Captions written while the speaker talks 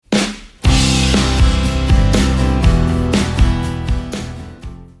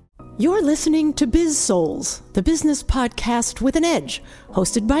You're listening to Biz Souls, the business podcast with an edge,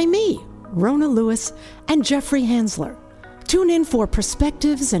 hosted by me, Rona Lewis, and Jeffrey Hansler. Tune in for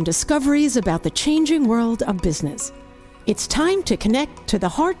perspectives and discoveries about the changing world of business. It's time to connect to the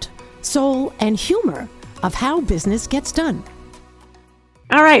heart, soul, and humor of how business gets done.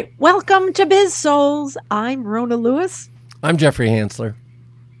 All right, welcome to Biz Souls. I'm Rona Lewis. I'm Jeffrey Hansler.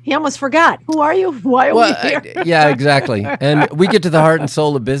 He almost forgot. Who are you? Why are we here? Yeah, exactly. And we get to the heart and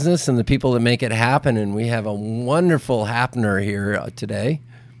soul of business and the people that make it happen. And we have a wonderful happener here today.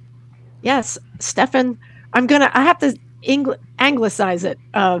 Yes, Stephan. I have to anglicize it.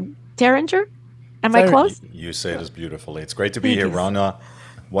 Thieringer? Am I close? You say this beautifully. It's great to be here, Rona.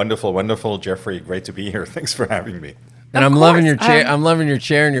 Wonderful, wonderful. Jeffrey, great to be here. Thanks for having me. And I'm loving your chair. I'm loving your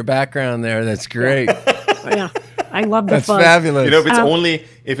chair and your background there. That's great. Yeah. I love the That's fuzz. fabulous. You know,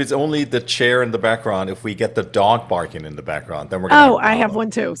 if it's only the chair in the background, if we get the dog barking in the background, then we're going to I have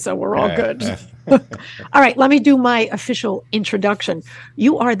one too, so we're all good. All right, let me do my official introduction.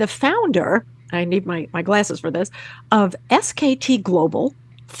 You are the founder, I need my glasses for this, of SKT Global,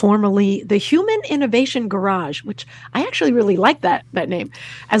 formerly the Human Innovation Garage, which I actually really like that name,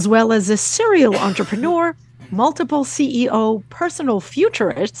 as well as a serial entrepreneur, multiple CEO, personal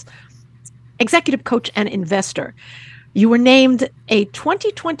futurist, executive coach, and investor. You were named a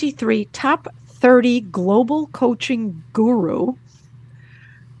 2023 top 30 global coaching guru,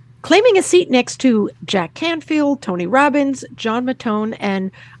 claiming a seat next to Jack Canfield, Tony Robbins, John Mattone, and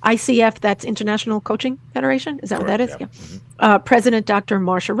ICF, that's International Coaching Federation. Is that what that is? Yeah. Mm-hmm. President Dr.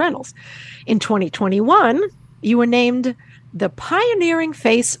 Marsha Reynolds. In 2021, you were named the pioneering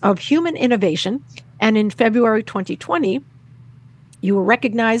face of human innovation. And in February 2020, you were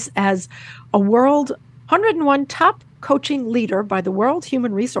recognized as a World 101 top coaching leader by the World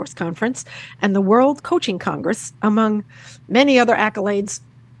Human Resource Conference and the World Coaching Congress, among many other accolades.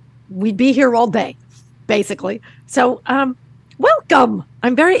 We'd be here all day, basically. So welcome.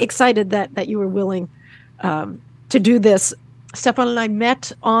 I'm very excited that you were willing to do this. Stephan and I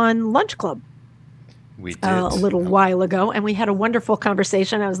met on Lunch Club. We did. A little while ago, and we had a wonderful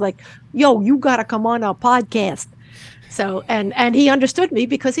conversation. I was like, yo, you got to come on our podcast. So, and he understood me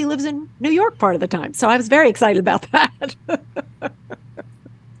because he lives in New York part of the time. So I was very excited about that.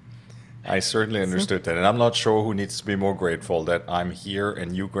 I certainly understood that. And I'm not sure who needs to be more grateful, that I'm here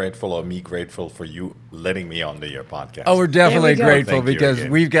and you grateful, or me grateful for you letting me onto your podcast. Oh, we're definitely grateful because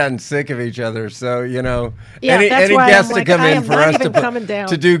we've gotten sick of each other. So, you know, yeah, any guest to come in for us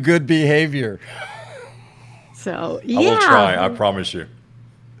to do good behavior. So, yeah. I will try, I promise you.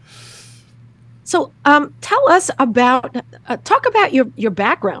 So tell us about, talk about your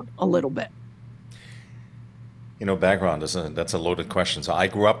background a little bit. You know, background, that's a loaded question. So I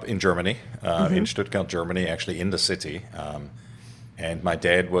grew up in Germany, in Stuttgart, Germany, actually in the city. And my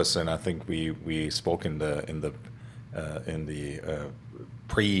dad was, and I think we spoke in the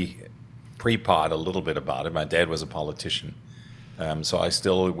pre-pod a little bit about it. My dad was a politician. So I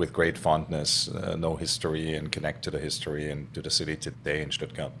still, with great fondness, know history and connect to the history and to the city today in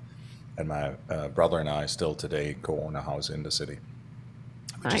Stuttgart. And my brother and I still today co-own a house in the city,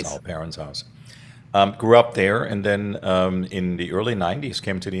 which is our parents' house. Grew up there, and then in the early 90s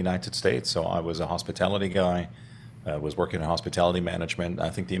came to the United States. So I was a hospitality guy, was working in hospitality management. I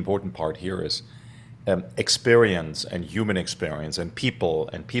think the important part here is experience and human experience and people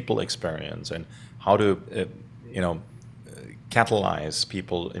experience, and how to, catalyze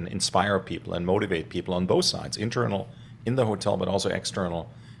people and inspire people and motivate people on both sides, internal in the hotel, but also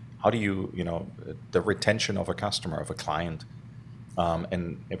external. How do you, the retention of a customer, of a client,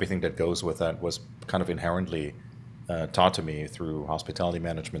 and everything that goes with that was kind of inherently taught to me through hospitality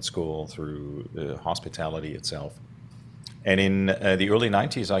management school, through hospitality itself. And in the early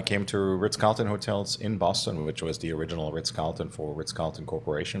 90s, I came to Ritz-Carlton Hotels in Boston, which was the original Ritz-Carlton for Ritz-Carlton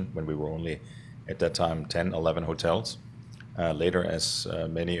Corporation, when we were only, at that time, 10, 11 hotels. Later, as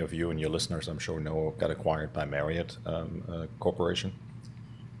many of you and your listeners, I'm sure know, got acquired by Marriott Corporation.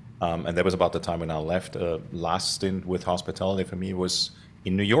 And that was about the time when I left. Last stint with hospitality for me was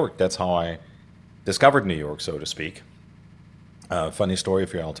in New York. That's how I discovered New York, so to speak. Funny story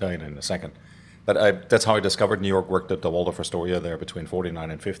for you, I'll tell you in a second. But that's how I discovered New York. Worked at the Waldorf Astoria there between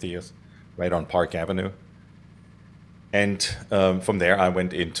 49th and 50th, right on Park Avenue. And from there, I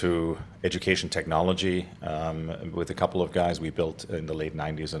went into education technology with a couple of guys. We built in the late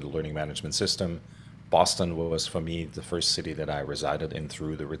 90s a learning management system. Boston was, for me, the first city that I resided in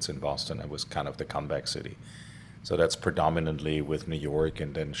through the Ritz in Boston. It was kind of the comeback city. So that's predominantly with New York,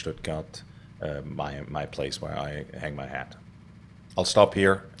 and then Stuttgart, my place where I hang my hat. I'll stop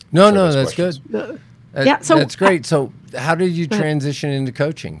here. No, that's good. Yeah, so that's great. So how did you transition into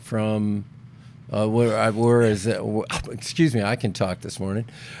coaching from where is it? Excuse me, I can talk this morning.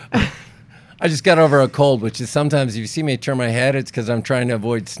 I just got over a cold, which is sometimes if you see me turn my head, it's because I'm trying to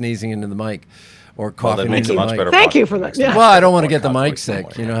avoid sneezing into the mic or coughing that makes into a the much mic. better Thank you podcast for that. next Yeah. time. Well, I don't want to get the Podcast mic voice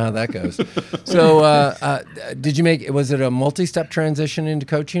sick. somewhere. You know how that goes. So, did you make? Was it a multi-step transition into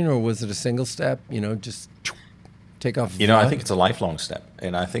coaching, or was it a single step? You know, just take off. I think it's a lifelong step,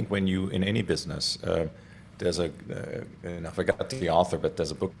 and I think when you in any business, there's and I forgot the author, but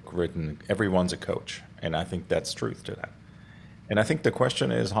there's a book written, "Everyone's a Coach," and I think that's truth to that. And I think the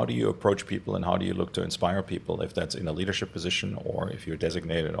question is, how do you approach people, and how do you look to inspire people, if that's in a leadership position or if you're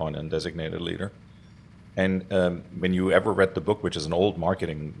designated or an undesignated leader. And when you ever read the book, which is an old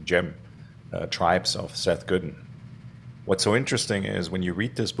marketing gem, Tribes of Seth Godin, what's so interesting is when you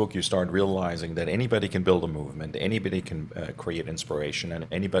read this book, you start realizing that anybody can build a movement, anybody can create inspiration, and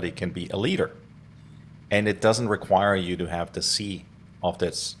anybody can be a leader. And it doesn't require you to have the C of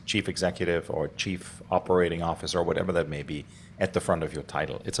this chief executive or chief operating officer or whatever that may be at the front of your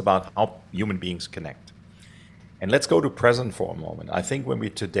title. It's about how human beings connect. And let's go to present for a moment. I think when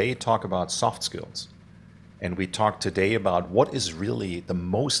we today talk about soft skills, and we talk today about what is really the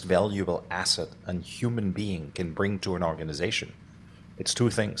most valuable asset a human being can bring to an organization, it's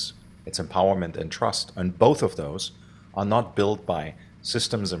two things. It's empowerment and trust. And both of those are not built by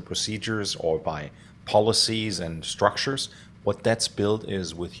systems and procedures or by policies and structures. What that's built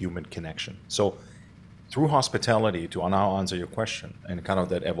is with human connection. So through hospitality, to now answer your question, and kind of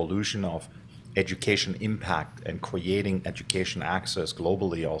that evolution of education impact and creating education access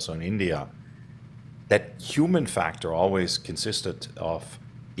globally, also in India, that human factor always consisted of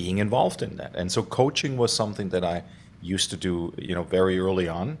being involved in that. And so coaching was something that I used to do, very early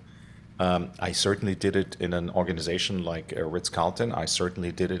on. I certainly did it in an organization like Ritz-Carlton. I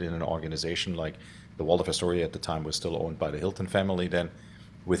certainly did it in an organization like the Waldorf Astoria at the time was still owned by the Hilton family then,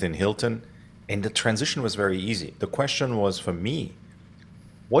 within Hilton. And the transition was very easy. The question was for me,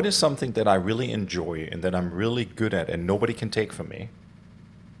 what is something that I really enjoy and that I'm really good at and nobody can take from me?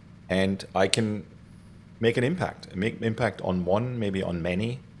 And I can make an impact on one, maybe on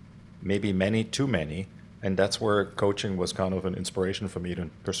many, maybe many too many. And that's where coaching was kind of an inspiration for me to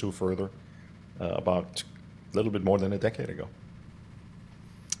pursue further about a little bit more than a decade ago.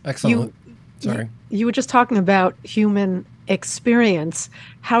 Excellent. Sorry. You were just talking about human experience.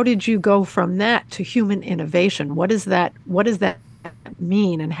 How did you go from that to human innovation? What does that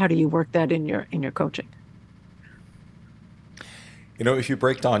mean, and how do you work that in your coaching? If you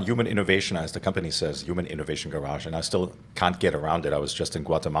break down human innovation, as the company says, human innovation garage, and I still can't get around it. I was just in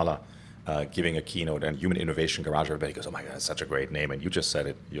Guatemala giving a keynote, and human innovation garage, everybody goes, oh my God, that's such a great name. And you just said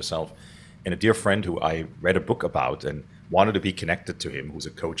it yourself. And a dear friend who I read a book about and wanted to be connected to him, who's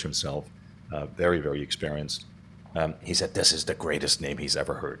a coach himself, very, very experienced, he said, this is the greatest name he's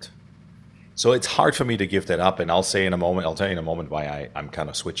ever heard. So it's hard for me to give that up. And I'll tell you in a moment why I'm kind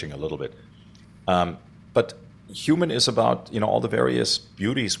of switching a little bit. But human is about all the various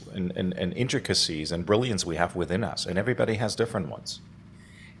beauties and intricacies and brilliance we have within us, and everybody has different ones.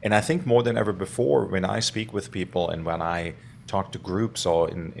 And I think more than ever before, when I speak with people and when I talk to groups or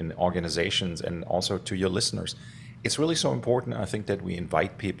in organizations and also to your listeners, it's really so important, I think, that we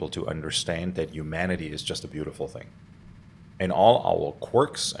invite people to understand that humanity is just a beautiful thing. And all our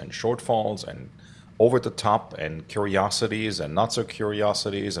quirks and shortfalls and over the top and curiosities and not so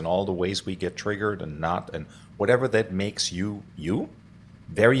curiosities and all the ways we get triggered and not, and whatever that makes you,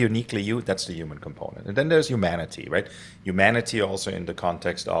 very uniquely you, that's the human component. And then there's humanity, right? Humanity also in the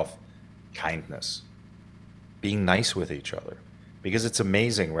context of kindness, being nice with each other. Because it's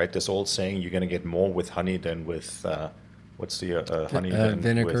amazing, right? This old saying, you're going to get more with honey than with, honey?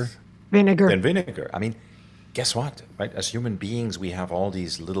 Vinegar. Than vinegar. I mean, guess what, right? As human beings, we have all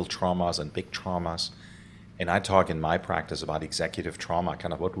these little traumas and big traumas. And I talk in my practice about executive trauma,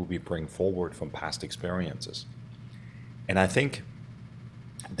 kind of what will we bring forward from past experiences. And I think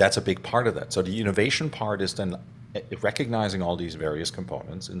that's a big part of that. So the innovation part is then recognizing all these various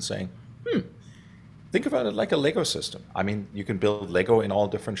components and saying, think about it like a Lego system. I mean, you can build Lego in all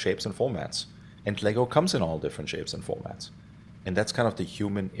different shapes and formats. And Lego comes in all different shapes and formats. And that's kind of the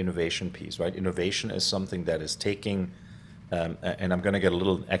human innovation piece, right? Innovation is something that is taking, and I'm going to get a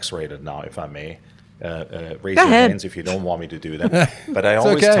little X-rated now, if I may. Raise your hands if you don't want me to do that. But I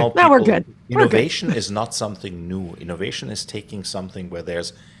always tell people, we're good. Innovation is not something new. Innovation is taking something where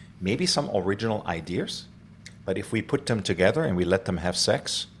there's maybe some original ideas, but if we put them together and we let them have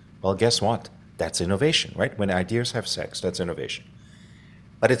sex, well, guess what? That's innovation, right? When ideas have sex, that's innovation.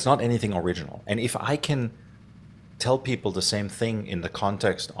 But it's not anything original. And if I can tell people the same thing in the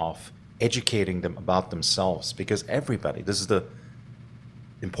context of educating them about themselves, because everybody, this is the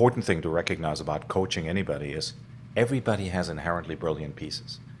important thing to recognize about coaching anybody, is everybody has inherently brilliant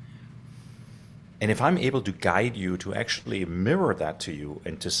pieces. And if I'm able to guide you to actually mirror that to you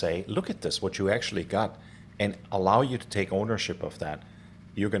and to say, look at this, what you actually got, and allow you to take ownership of that,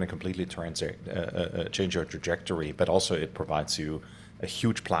 you're going to completely change your trajectory, but also it provides you a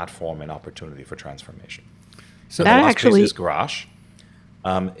huge platform and opportunity for transformation. So that the last actually piece is garage,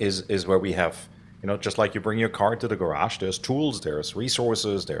 is where we have, just like you bring your car to the garage, there's tools, there's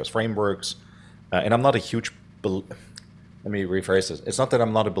resources, there's frameworks, and I'm not a huge, let me rephrase this. It's not that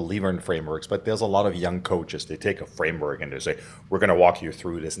I'm not a believer in frameworks, but there's a lot of young coaches. They take a framework and they say, we're going to walk you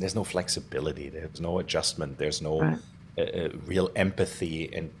through this. And there's no flexibility. There's no adjustment. There's no real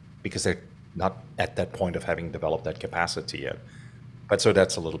empathy. And because they're not at that point of having developed that capacity yet. But so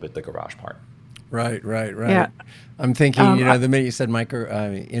that's a little bit the garage part. Right. Yeah. I'm thinking, the minute you said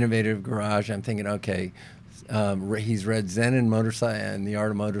innovative garage, I'm thinking, okay, he's read Zen and Motorcycle and the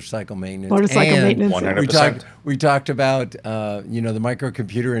Art of Motorcycle Maintenance. Motorcycle and maintenance. 100%. We talked about, the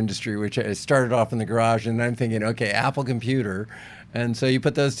microcomputer industry, which started off in the garage, and I'm thinking, okay, Apple computer. And so you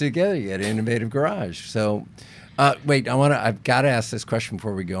put those together, you get an innovative garage. So, I've got to ask this question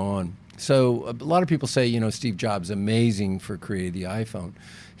before we go on. So a lot of people say, Steve Jobs, amazing for creating the iPhone.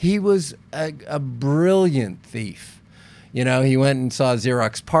 He was a brilliant thief. He went and saw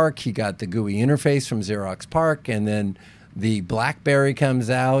Xerox PARC. He got the GUI interface from Xerox PARC, and then the BlackBerry comes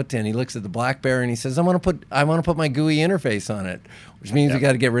out, and he looks at the BlackBerry and he says, "I want to put my GUI interface on it," which means we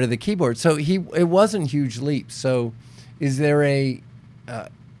got to get rid of the keyboard. So it wasn't huge leaps. So, is there an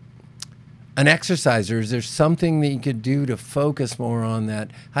exercise, or is there something that you could do to focus more on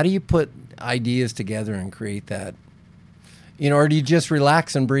that? How do you put ideas together and create that? Or do you just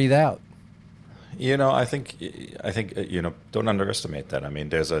relax and breathe out? I think don't underestimate that. I mean,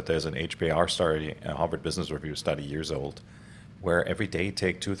 there's an HBR study, a Harvard Business Review study, years old, where every day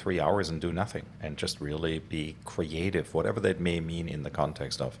take 2-3 hours and do nothing and just really be creative, whatever that may mean in the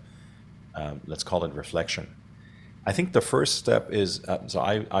context of, let's call it reflection. I think the first step is,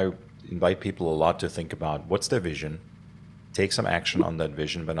 I invite people a lot to think about what's their vision, take some action on that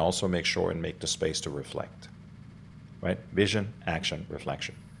vision, but also make sure and make the space to reflect, right? Vision, action,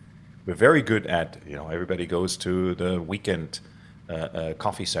 reflection. We're very good at, everybody goes to the weekend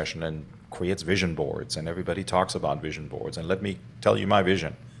coffee session and creates vision boards, and everybody talks about vision boards. And let me tell you my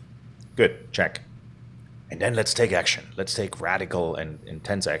vision. Good, check. And then let's take action. Let's take radical and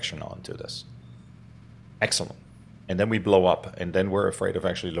intense action onto this. Excellent. And then we blow up, and then we're afraid of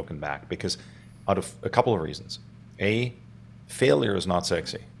actually looking back, because out of a couple of reasons. A, failure is not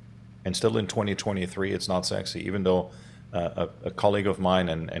sexy. And still in 2023, it's not sexy, even though a colleague of mine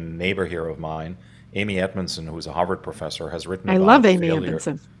and neighbor here of mine, Amy Edmondson, who's a Harvard professor, has written about love Amy failure,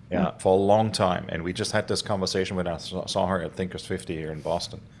 Edmondson. Yeah, for a long time. And we just had this conversation when I saw her at Thinkers 50 here in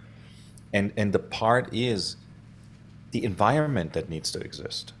Boston. And the part is the environment that needs to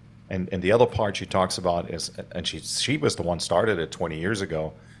exist. And the other part she talks about is, and she was the one started it 20 years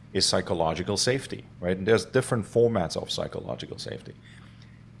ago, is psychological safety, right? And there's different formats of psychological safety.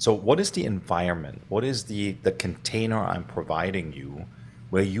 So what is the environment? What is the container I'm providing you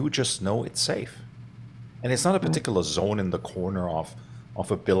where you just know it's safe? And it's not a particular zone in the corner of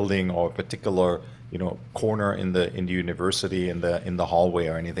a building, or a particular corner in the university, in the hallway,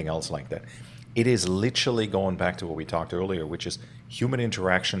 or anything else like that. It is literally going back to what we talked earlier, which is human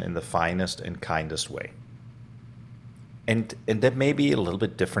interaction in the finest and kindest way. And that may be a little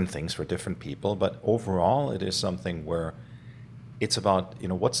bit different things for different people, but overall it is something where it's about,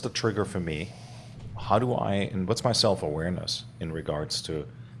 what's the trigger for me? And what's my self-awareness in regards to,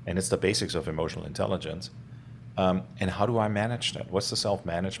 and it's the basics of emotional intelligence, and how do I manage that? What's the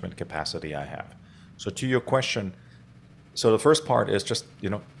self-management capacity I have? So to your question, so the first part is just,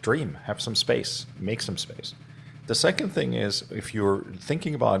 dream, have some space, make some space. The second thing is, if you're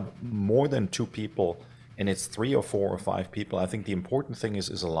thinking about more than 2 people, and it's 3 or 4 or 5 people, I think the important thing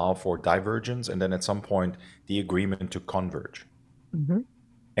is allow for divergence, and then at some point, the agreement to converge. Mm-hmm.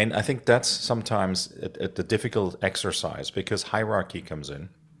 And I think that's sometimes the difficult exercise, because hierarchy comes in,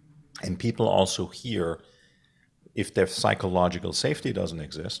 and people also hear, if their psychological safety doesn't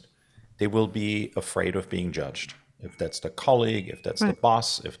exist, they will be afraid of being judged. If that's the colleague, if that's the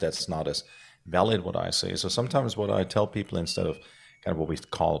boss, if that's not as valid what I say. So sometimes what I tell people, instead of kind of what we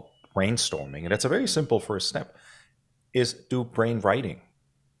call brainstorming, and it's a very simple first step, is do brain writing.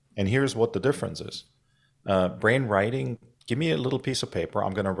 And here's what the difference is. Brain writing, give me a little piece of paper,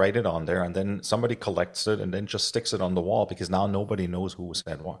 I'm going to write it on there, and then somebody collects it and then just sticks it on the wall, because now nobody knows who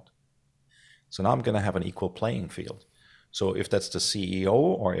said what. So now I'm going to have an equal playing field. So if that's the CEO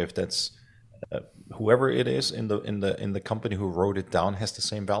or if that's whoever it is in the company who wrote it down has the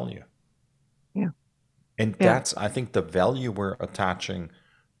same value. Yeah. And that's, I think, the value we're attaching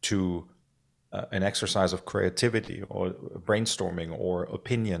to an exercise of creativity or brainstorming or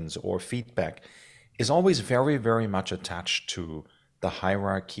opinions or feedback is always very, very much attached to the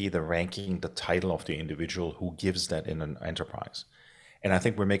hierarchy, the ranking, the title of the individual who gives that in an enterprise. And I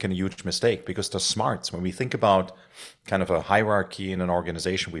think we're making a huge mistake because the smarts, when we think about kind of a hierarchy in an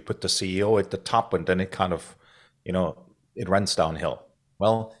organization, we put the CEO at the top and then it kind of, it runs downhill.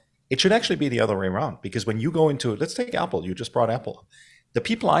 Well, it should actually be the other way around, because when you go into, let's take Apple, you just brought Apple. The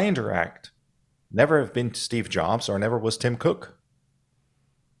people I interact never have been Steve Jobs or never was Tim Cook.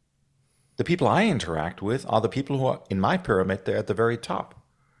 The people I interact with are the people who are in my pyramid, they're at the very top.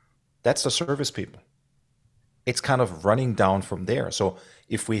 That's the service people. It's kind of running down from there. So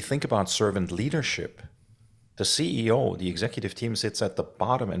if we think about servant leadership, the CEO, the executive team sits at the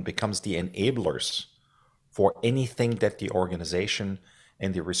bottom and becomes the enablers for anything that the organization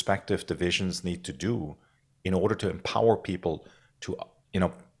and the respective divisions need to do in order to empower people to,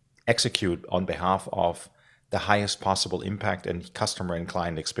 execute on behalf of the highest possible impact and customer and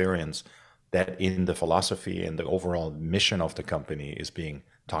client experience that in the philosophy and the overall mission of the company is being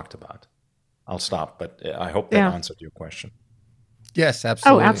talked about. I'll stop, but I hope that answered your question. Yes,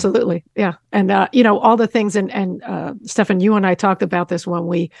 absolutely. Oh, absolutely. Yeah. And, all the things, and Stephan, you and I talked about this when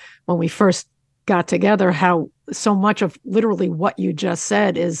we first got together, how so much of literally what you just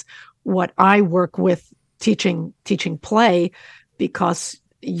said is what I work with teaching play, because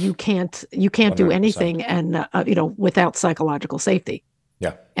you can't 100%. Do anything and, without psychological safety.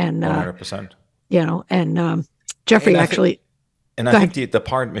 Yeah. And 100%. Jeffrey actually. And I think the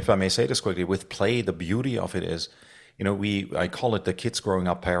part, if I may say this quickly, with play, the beauty of it is, I call it the kids growing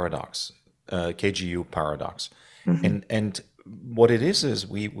up paradox, KGU paradox. Mm-hmm. And what it is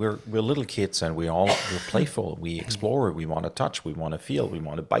we're little kids and we're playful. We explore, we want to touch, we want to feel, we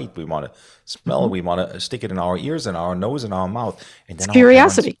want to bite, we want to smell, we want to stick it in our ears and our nose and our mouth. And then it's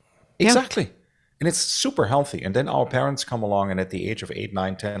curiosity. Exactly. And it's super healthy. And then our parents come along and at the age of 8,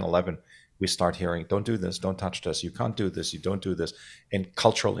 9, 10, 11, we start hearing, don't do this, don't touch this, you can't do this, you don't do this. And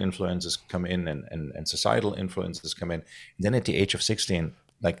cultural influences come in and societal influences come in. And then at the age of 16,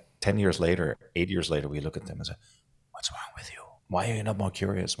 like 10 years later, 8 years later, we look at them and say, what's wrong with you? Why are you not more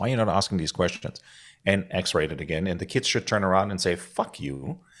curious? Why are you not asking these questions? And X-rate it again. And the kids should turn around and say, fuck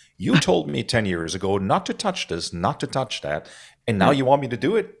you. You told me 10 years ago not to touch this, not to touch that. And now you want me to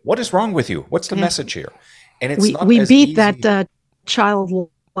do it? What is wrong with you? What's the message here? And it's not we as beat easy. That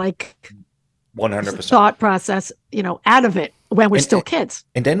childlike 100% thought process, out of it when we're still kids.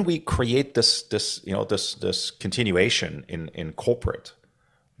 And then we create this continuation in corporate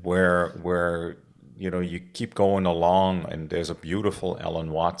where you keep going along, and there's a beautiful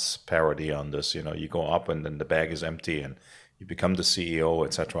Alan Watts parody on this. You go up and then the bag is empty and you become the CEO,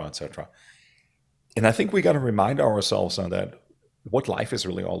 et cetera, et cetera. And I think we got to remind ourselves on that, what life is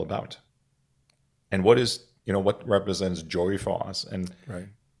really all about. And what is, what represents joy for us. And right.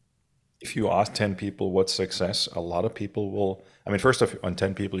 If you ask 10 people what's success, a lot of people will, first off, on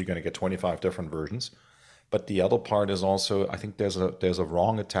 10 people, you're going to get 25 different versions. But the other part is also, I think there's a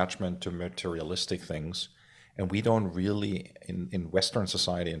wrong attachment to materialistic things. And we don't really, in Western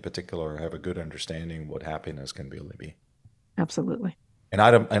society in particular, have a good understanding what happiness can really be. Absolutely. And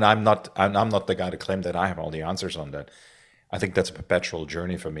I'm not the guy to claim that I have all the answers on that. I think that's a perpetual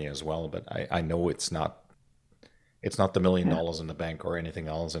journey for me as well. But I know it's not the $1 million in the bank or anything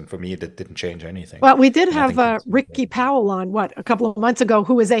else. And for me, it didn't change anything. Well, we did have Ricky Powell on, a couple of months ago,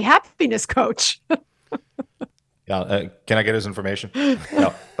 who is a happiness coach. Yeah, can I get his information?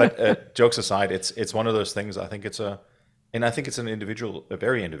 No, but jokes aside, it's one of those things. I think it's an individual, a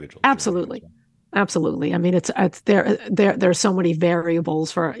very individual. Absolutely, absolutely. It's there's so many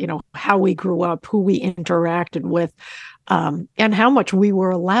variables for how we grew up, who we interacted with, and how much we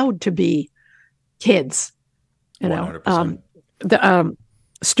were allowed to be kids. 100%.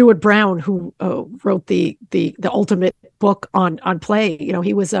 Stuart Brown, who wrote the ultimate book on play,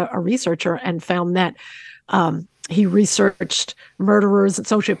 he was a researcher and found that. He researched murderers,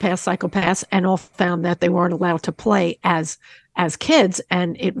 sociopaths, psychopaths, and all found that they weren't allowed to play as kids,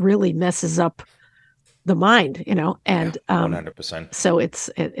 and it really messes up the mind, And 100%. So it's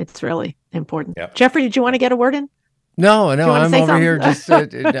really important. Yep. Jeffrey, did you want to get a word in? No, I'm over here just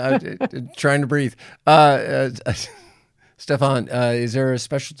trying to breathe. Stephan, is there a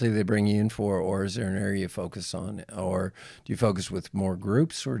specialty they bring you in for, or is there an area you focus on, or do you focus with more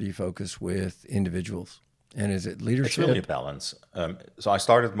groups, or do you focus with individuals? And is it It's leadership? really a balance. So I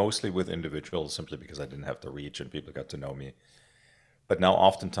started mostly with individuals simply because I didn't have the reach and people got to know me. But now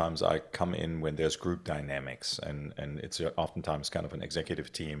oftentimes I come in when there's group dynamics, and it's oftentimes kind of an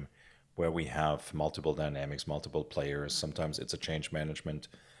executive team where we have multiple dynamics, multiple players. Sometimes it's a change management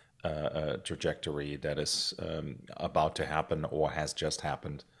trajectory that is about to happen or has just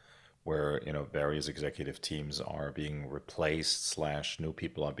happened, where various executive teams are being replaced slash new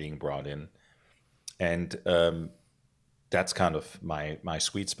people are being brought in, and that's kind of my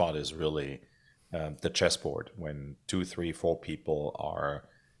sweet spot is really the chessboard when 2, 3, 4 people are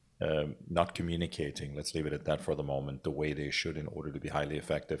not communicating. Let's leave it at that for the moment. The way they should in order to be highly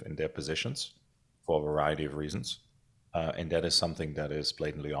effective in their positions for a variety of reasons. And that is something that is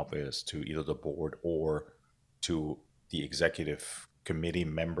blatantly obvious to either the board or to the executive committee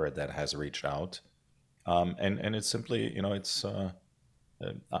member that has reached out. And it's simply,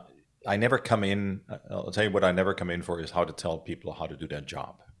 I never come in, I'll tell you what I never come in for is how to tell people how to do their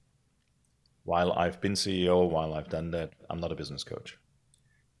job. While I've been CEO, while I've done that, I'm not a business coach.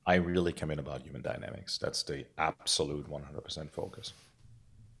 I really come in about human dynamics. That's the absolute 100% focus.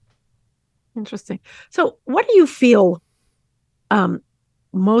 Interesting. So, what do you feel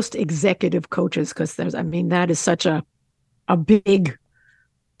most executive coaches, because that is such a big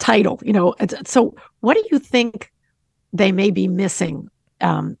title, so what do you think they may be missing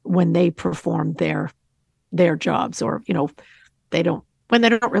when they perform their jobs, or when they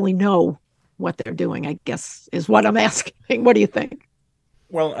don't really know what they're doing, I guess is what I'm asking. What do you think?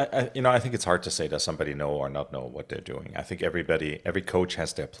 Well, I think it's hard to say does somebody know or not know what they're doing. I think every coach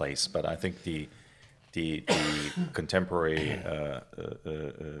has their place, but I think the contemporary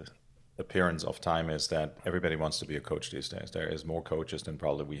appearance of time is that everybody wants to be a coach these days. There is more coaches than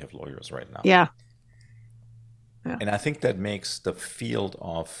probably we have lawyers right now. Yeah. And I think that makes the field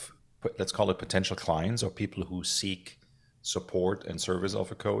of, let's call it potential clients or people who seek support and service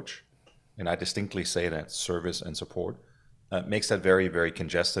of a coach, and I distinctly say that, service and support, makes that very, very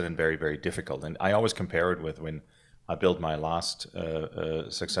congested and very, very difficult. And I always compare it with when I built my last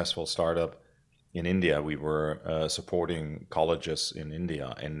successful startup in India. We were supporting colleges in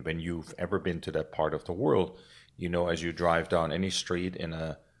India. And when you've ever been to that part of the world, as you drive down any street in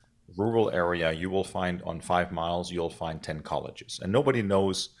a rural area, you will find on 5 miles, you'll find 10 colleges. And nobody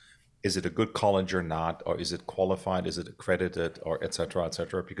knows, is it a good college or not? Or is it qualified? Is it accredited? Or et cetera,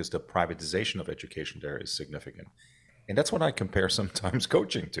 because the privatization of education there is significant. And that's what I compare sometimes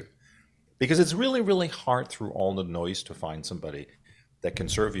coaching to. Because it's really, really hard through all the noise to find somebody that can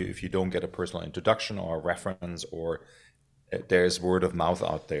serve you if you don't get a personal introduction or a reference, or there's word of mouth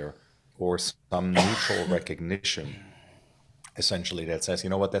out there, or some neutral recognition, essentially, that says, you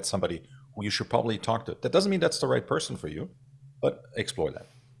know what, that's somebody who you should probably talk to. That doesn't mean that's the right person for you, but explore that.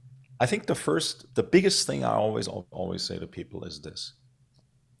 I think the biggest thing I always say to people is this.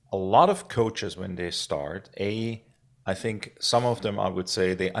 A lot of coaches, when they start, I think some of them, I would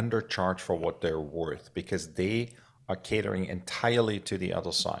say, they undercharge for what they're worth because they are catering entirely to the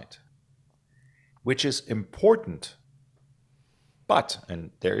other side, which is important. But, and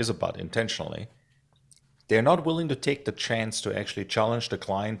there is a but intentionally, they're not willing to take the chance to actually challenge the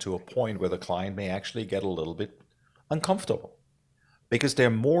client to a point where the client may actually get a little bit uncomfortable because they're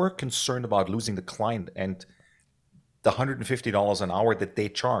more concerned about losing the client and the $150 an hour that they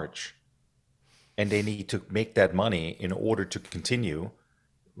charge. And they need to make that money in order to continue,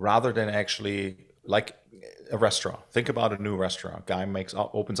 rather than actually, like a restaurant. Think about a new restaurant. Guy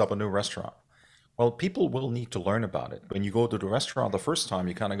opens up a new restaurant. Well, people will need to learn about it. When you go to the restaurant the first time,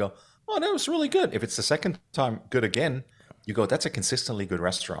 you kind of go, oh, that was really good. If it's the second time good again, you go, that's a consistently good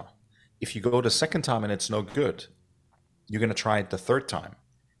restaurant. If you go the second time and it's no good, you're going to try it the third time.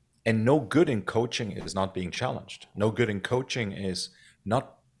 And no good in coaching is not being challenged. No good in coaching is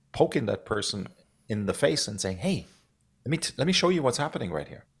not poking that person in the face and saying, hey, let me show you what's happening right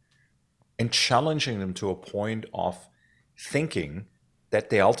here. And challenging them to a point of thinking that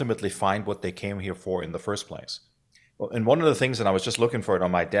they ultimately find what they came here for in the first place. Well, and one of the things, and I was just looking for it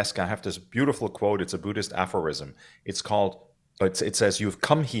on my desk, I have this beautiful quote. It's a Buddhist aphorism. It says, you've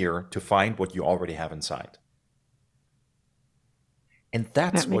come here to find what you already have inside. And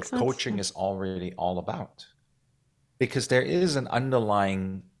that's what coaching is already all about. Because there is an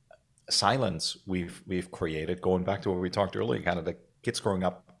underlying silence we've created, going back to what we talked earlier, kind of the kids growing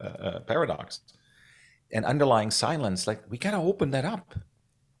up paradox. An underlying silence, like we got to open that up.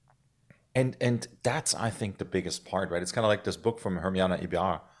 And that's, I think, the biggest part, right? It's kind of like this book from Hermione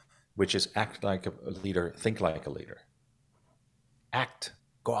Ibarra, which is act like a leader, think like a leader. Act,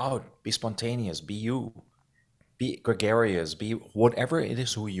 go out, be spontaneous, be you, be gregarious, be whatever it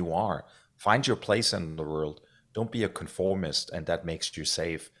is who you are. Find your place in the world. Don't be a conformist, and that makes you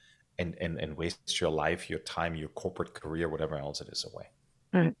safe and waste your life, your time, your corporate career, whatever else it is away.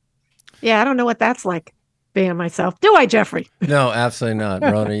 Right. Yeah, I don't know what that's like being myself. Do I, Jeffrey? No, absolutely not,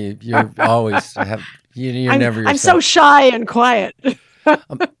 Rona. You're always you're never yourself. I'm so shy and quiet.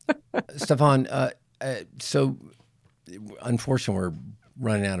 Stephan, so unfortunately, we're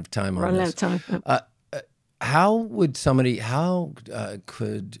running out of time on this. How would somebody?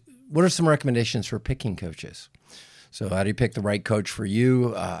 What are some recommendations for picking coaches? So how do you pick the right coach for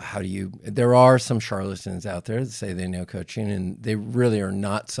you? There are some charlatans out there that say they know coaching and they really are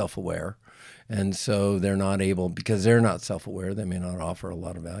not self-aware. And so they're not able, because they're not self-aware, they may not offer a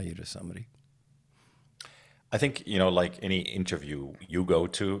lot of value to somebody. I think, like any interview you go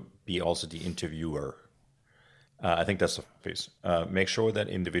to, be also the interviewer. I think that's the piece. Make sure that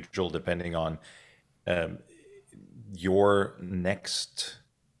individual, depending on your next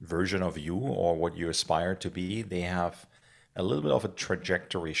version of you or what you aspire to be, they have a little bit of a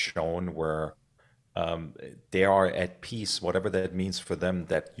trajectory shown where they are at peace, whatever that means for them,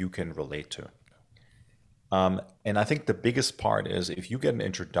 that you can relate to. And I think the biggest part is if you get an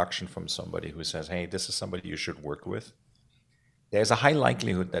introduction from somebody who says, hey, this is somebody you should work with, there's a high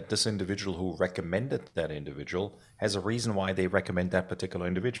likelihood that this individual who recommended that individual has a reason why they recommend that particular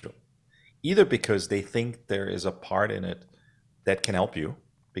individual. Either because they think there is a part in it that can help you,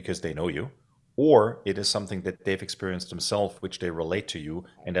 because they know you, or it is something that they've experienced themselves, which they relate to you,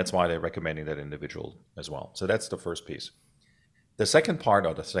 and that's why they're recommending that individual as well. So that's the first piece. The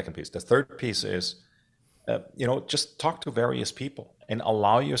third piece is, just talk to various people and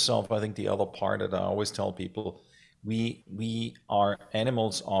allow yourself. I think the other part that I always tell people, we are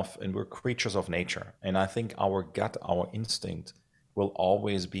animals and we're creatures of nature. And I think our gut, our instinct will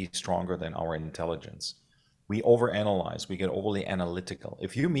always be stronger than our intelligence. We overanalyze, we get overly analytical.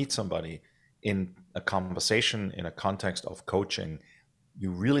 If you meet somebody in a conversation, in a context of coaching, you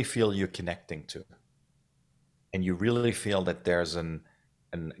really feel you're connecting to, and you really feel that there's an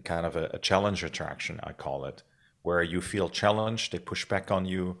kind of a challenge attraction, I call it, where you feel challenged, they push back on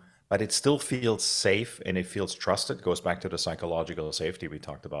you, but it still feels safe and it feels trusted. It goes back to the psychological safety we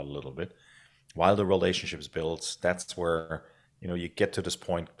talked about a little bit. While the relationships builds, that's where you get to this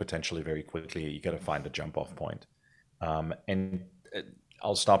point potentially very quickly. You got to find a jump off point. And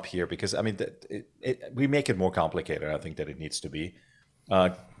I'll stop here because we make it more complicated, I think, than it needs to be.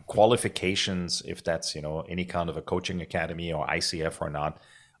 Qualifications, if that's, any kind of a coaching academy or ICF or not.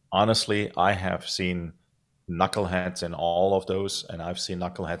 Honestly, I have seen knuckleheads in all of those, and I've seen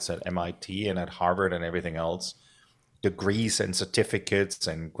knuckleheads at MIT and at Harvard and everything else. Degrees and certificates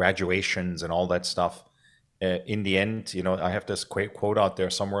and graduations and all that stuff. In the end, I have this quote out there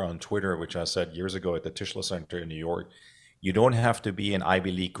somewhere on Twitter, which I said years ago at the Tischler Center in New York. You don't have to be an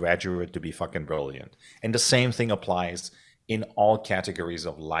Ivy League graduate to be fucking brilliant. And the same thing applies in all categories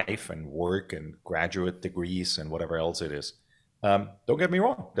of life and work and graduate degrees and whatever else it is. Don't get me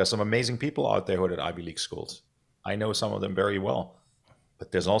wrong. There's some amazing people out there who are at Ivy League schools. I know some of them very well.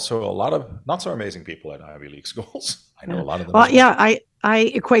 But there's also a lot of not so amazing people at Ivy League schools. I know a lot of them. Well, yeah, I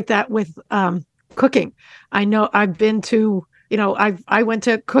equate that with cooking. I know I've been to, I went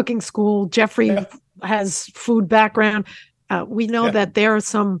to cooking school. Jeffrey has food background. We know that there are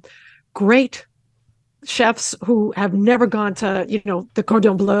some great chefs who have never gone to, the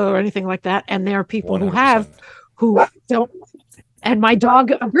cordon bleu or anything like that. And there are people 100%. who don't. And my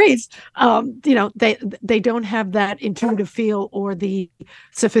dog agrees. They don't have that intuitive feel or the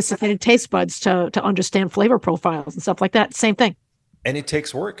sophisticated taste buds to understand flavor profiles and stuff like that. Same thing. And it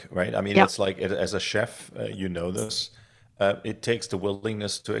takes work, right? It's like as a chef, this. It takes the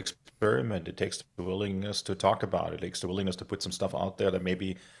willingness to experiment. It takes the willingness to talk about it. It takes the willingness to put some stuff out there that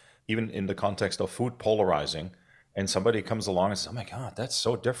maybe even in the context of food polarizing. And somebody comes along and says, oh my God, that's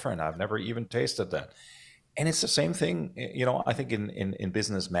so different. I've never even tasted that. And it's the same thing, I think in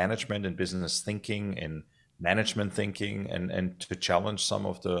business management and business thinking and management thinking and to challenge some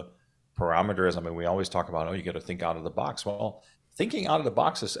of the parameters. We always talk about, you got to think out of the box. Well, thinking out of the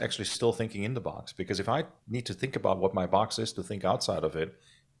box is actually still thinking in the box, because if I need to think about what my box is to think outside of it,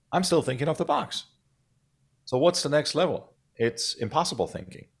 I'm still thinking of the box. So what's the next level? It's impossible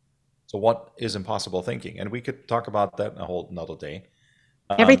thinking. So what is impossible thinking? And we could talk about that a whole another day.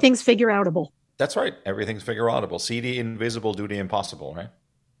 Everything's figure outable. That's right. Everything's figure outable. See the invisible, do the impossible, right?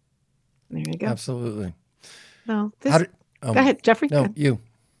 There you go. Absolutely. No, go ahead, Jeffrey. No, you.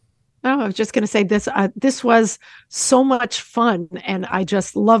 No, I was just going to say this. This was so much fun, and I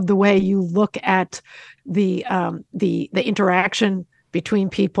just love the way you look at the interaction between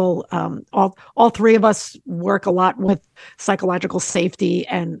people. All three of us work a lot with psychological safety,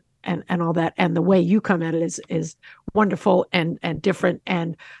 and and all that. And the way you come at it is wonderful and different.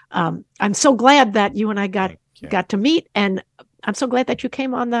 And I'm so glad that you and I got to meet. And I'm so glad that you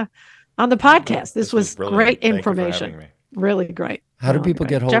came on the podcast. This was great information. Really great. How do people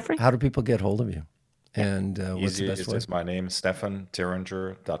get hold? Jeffrey? How do people get hold of you? And what's the best way? It's my name,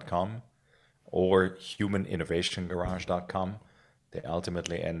 StephanThieringer.com or humaninnovationgarage.com. They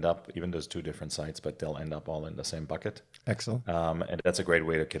ultimately end up, even those two different sites, but they'll end up all in the same bucket. Excellent. And that's a great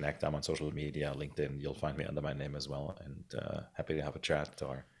way to connect. I'm on social media, LinkedIn. You'll find me under my name as well. And happy to have a chat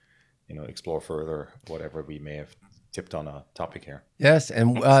or, explore further whatever we may have tipped on a topic here. Yes,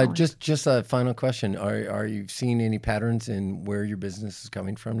 and just a final question: Are you seeing any patterns in where your business is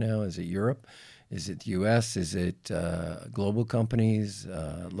coming from now? Is it Europe? Is it the U.S.? Is it global companies,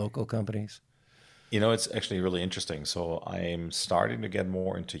 local companies? It's actually really interesting. So I'm starting to get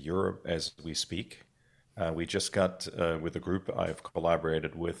more into Europe as we speak. We just got, with a group I've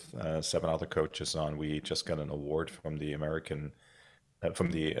collaborated with 7 other coaches on, we just got an award from the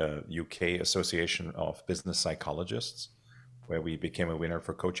UK Association of Business Psychologists, where we became a winner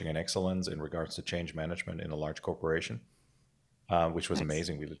for coaching and excellence in regards to change management in a large corporation, which was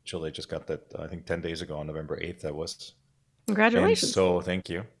amazing. We literally just got that, I think 10 days ago on November 8th, that was. Congratulations. And so thank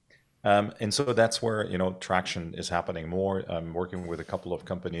you. And so that's where, traction is happening more. I'm working with a couple of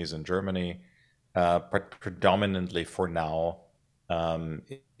companies in Germany, but predominantly for now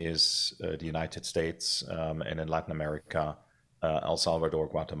is the United States and in Latin America, El Salvador,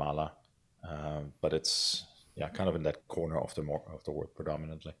 Guatemala. But it's, kind of in that corner of the world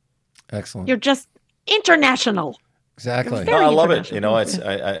predominantly. Excellent. You're just international. Exactly. No, I love it.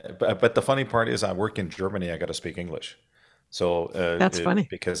 But the funny part is I work in Germany. I got to speak English. So that's funny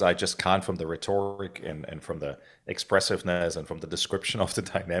because I just can't, from the rhetoric and from the expressiveness and from the description of the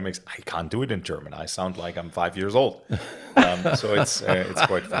dynamics, I can't do it in German. I sound like I'm 5 years old. So it's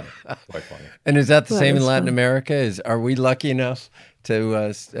quite funny. And is that the same in Latin America? Are we lucky enough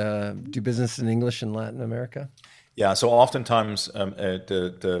to do business in English in Latin America? Yeah. So oftentimes it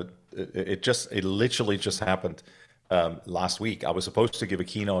literally just happened last week. I was supposed to give a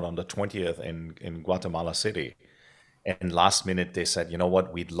keynote on the 20th in Guatemala City. And last minute they said, you know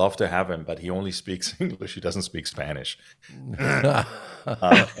what, we'd love to have him, but he only speaks English. He doesn't speak Spanish.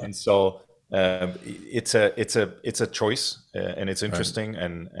 And so it's a choice, and it's interesting. Right.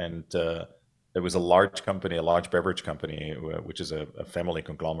 And there was a large company, a large beverage company, which is a family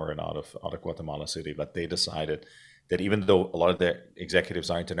conglomerate out of Guatemala City. But they decided that even though a lot of their executives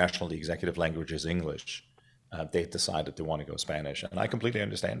are international, the executive language is English. They decided to want to go Spanish, and I completely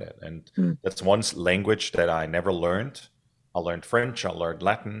understand that. And that's one language that I never learned. I learned French, I learned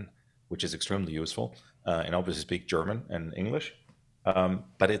Latin, which is extremely useful, and obviously speak German and English.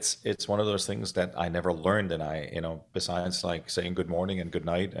 But it's one of those things that I never learned, and besides like saying good morning and good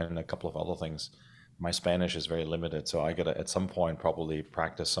night and a couple of other things, my Spanish is very limited. So I gotta at some point probably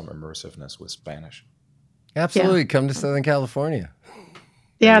practice some immersiveness with Spanish. Absolutely, come to Southern California.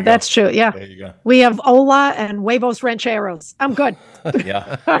 Yeah, that's true. Yeah. There you go. We have hola and huevos rancheros. I'm good.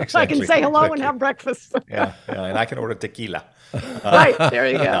 Yeah. Exactly. I can say hello and have breakfast. Yeah. And I can order tequila. Right. There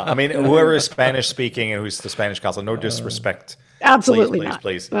you go. Yeah. I mean, whoever is Spanish speaking and who's the Spanish council, no disrespect. Absolutely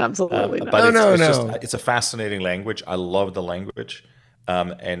please. Absolutely not. But it's a fascinating language. I love the language.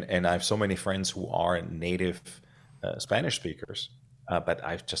 And I have so many friends who are native Spanish speakers, but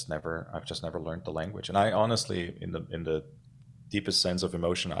I've just never learned the language. And I honestly, in the deepest sense of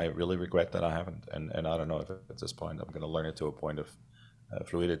emotion, I really regret that I haven't, and I don't know if at this point I'm going to learn it to a point of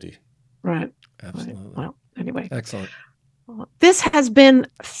fluidity. Right. Absolutely. Right. Well, anyway. Excellent. This has been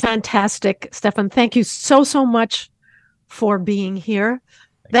fantastic, Stephan. Thank you so much for being here.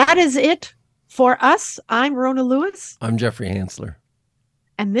 That is it for us. I'm Rona Lewis. I'm Jeffrey Hansler.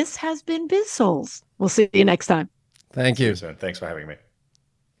 And this has been Biz Souls. We'll see you next time. Thank you. See you soon. Thanks for having me.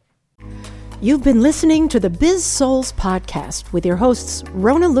 You've been listening to the Biz Souls podcast with your hosts,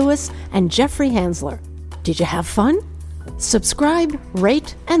 Rona Lewis and Jeffrey Hansler. Did you have fun? Subscribe,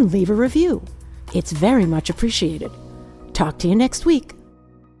 rate, and leave a review. It's very much appreciated. Talk to you next week.